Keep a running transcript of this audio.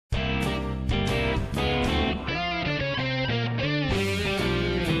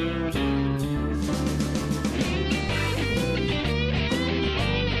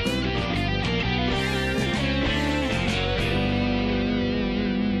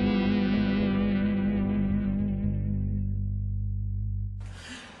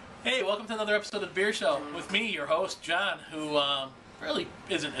Hey, welcome to another episode of The Beer Show with me, your host, John, who really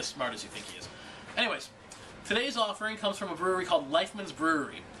isn't as smart as you think he is. Anyways, today's offering comes from a brewery called Liefmans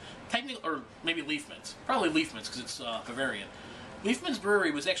Brewery. Or maybe Liefmans. Probably Liefmans because it's Bavarian. Liefmans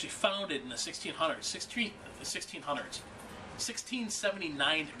Brewery was actually founded in the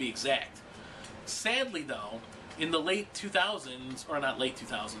 1679 to be exact. Sadly, though, in the late 2000s, or not late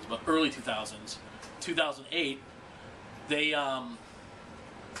 2000s, but early 2000s, 2008, they,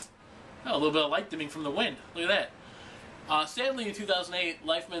 a little bit of light dimming from the wind. Look at that. Sadly, in 2008,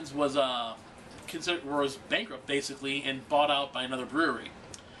 Liefmans was bankrupt, basically, and bought out by another brewery.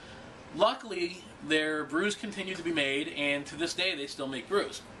 Luckily, their brews continue to be made, and to this day, they still make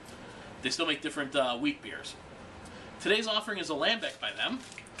brews. They still make different wheat beers. Today's offering is a Lambic by them.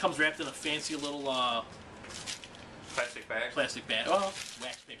 Comes wrapped in a fancy little plastic bag. Well,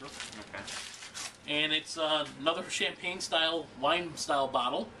 wax paper. Okay. And it's another champagne-style, wine-style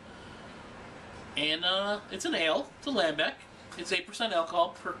bottle. And it's an ale. It's a Lambic. It's 8%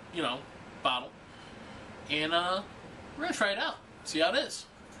 alcohol per, bottle. And we're gonna try it out. See how it is.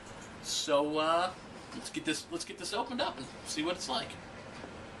 So let's get this opened up and see what it's like.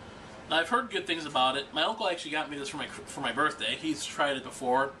 Now, I've heard good things about it. My uncle actually got me this for my birthday. He's tried it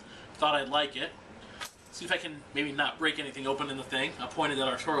before. Thought I'd like it. See if I can maybe not break anything open in the thing. I pointed at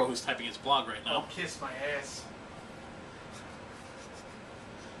Arturo, who's typing his blog right now. Oh, kiss my ass.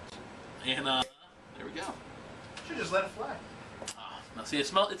 And there we go. Should just let it fly. Now see, it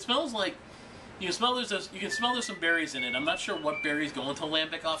smells like you can smell there's some berries in it. I'm not sure what berries go into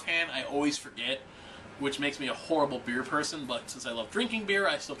Lambic offhand. I always forget, which makes me a horrible beer person. But since I love drinking beer,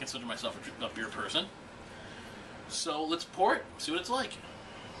 I still consider myself a beer person. So let's pour it. See what it's like.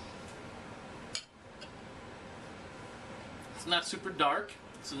 It's not super dark.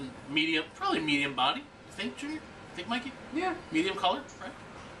 It's a medium, probably medium body. You think, Junior? You think, Mikey? Yeah. Medium color, right?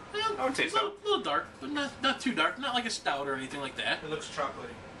 Yeah, I would say so. A little dark, but not too dark. Not like a stout or anything like that. It looks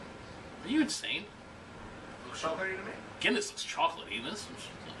chocolatey. Are you insane? It looks chocolatey to me. Again, this looks chocolatey. I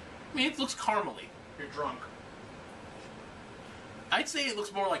mean, it looks caramely. You're drunk. I'd say it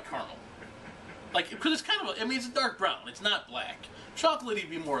looks more like caramel. Like, because it's kind of it's a dark brown. It's not black. Chocolatey would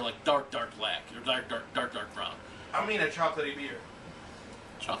be more like dark black, or dark brown. I mean a chocolatey beer.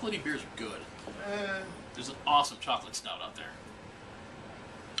 Chocolatey beers are good. There's an awesome chocolate stout out there.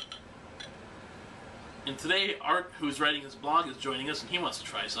 And today, Art, who's writing his blog, is joining us, and he wants to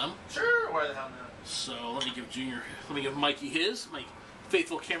try some. Sure, why the hell not? So let me give Mikey his, my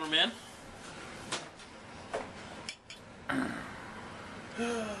faithful cameraman.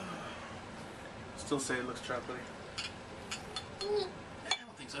 Still say it looks chocolatey. I don't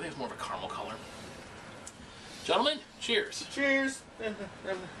think so. I think it's more of a caramel color. Gentlemen, cheers. Cheers.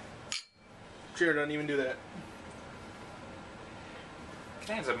 Cheers, don't even do that. It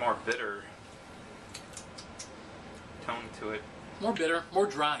has a more bitter tone to it. More bitter, more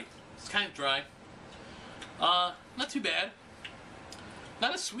dry. It's kind of dry. Not too bad.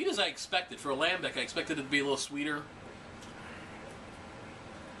 Not as sweet as I expected. For a Lambic, I expected it to be a little sweeter.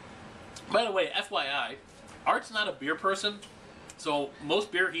 By the way, FYI, Art's not a beer person, so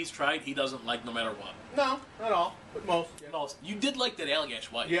most beer he's tried, he doesn't like no matter what. No, not all, but most. Yeah. Most. You did like that Allagash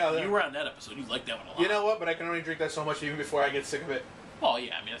White. Yeah. You were on that episode. You liked that one a lot. You know what? But I can only drink that so much even before I get sick of it. Oh,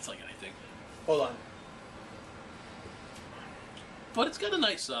 yeah. I mean, it's like anything. Hold on. But it's got a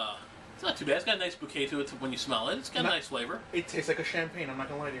nice, it's not too bad. It's got a nice bouquet to it when you smell it. It's got a nice flavor. It tastes like a champagne, I'm not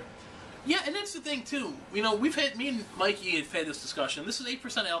going to lie to you. Yeah, and that's the thing, too. Me and Mikey have had this discussion. This is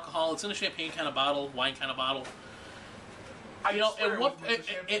 8% alcohol. It's in a champagne kind of bottle, wine kind of bottle. At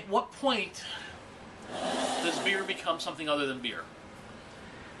what point does beer become something other than beer?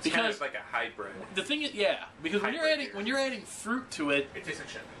 It's kind of like a hybrid. The thing is, because when you're adding fruit to it, it tastes like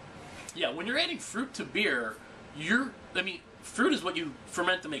champagne. Yeah, when you're adding fruit to beer, fruit is what you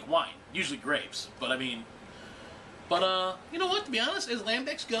ferment to make wine, usually grapes. But you know what? To be honest, as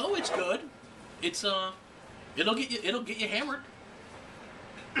Lambics go, it's good. It's it'll get you hammered.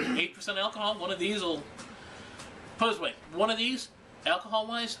 8% alcohol. One of these will put it this way. One of these,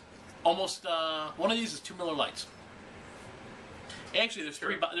 alcohol-wise, almost one of these is 2 Miller Lights. Actually, there's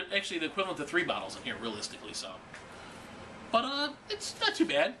three. They're actually the equivalent to 3 bottles in here, realistically. So, but it's not too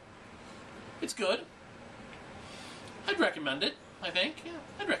bad. It's good. I'd recommend it. I think, yeah,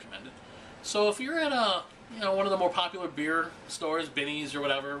 I'd recommend it. So if you're at one of the more popular beer stores, Binny's or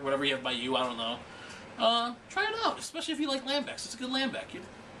whatever you have by you, I don't know. Try it out, especially if you like Lambics. It's a good Lambic.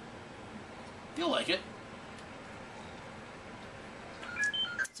 You'll like it.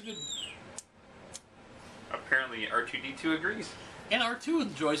 It's a good. Apparently, R2D2 agrees. And R2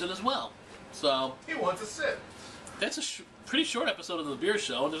 enjoys it as well. So he wants a sip. that's a pretty short episode of the beer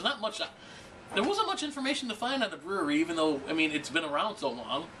show, and there's not much. There wasn't much information to find on the brewery, even though it's been around so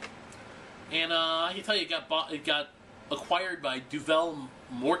long. And I can tell you, it got acquired by Duvel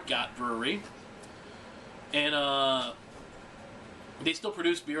Moortgat Brewery, and they still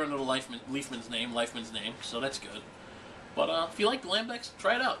produce beer under the Liefmans name, so that's good. But if you like the Lambics,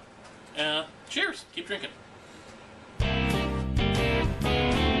 try it out. Cheers. Keep drinking.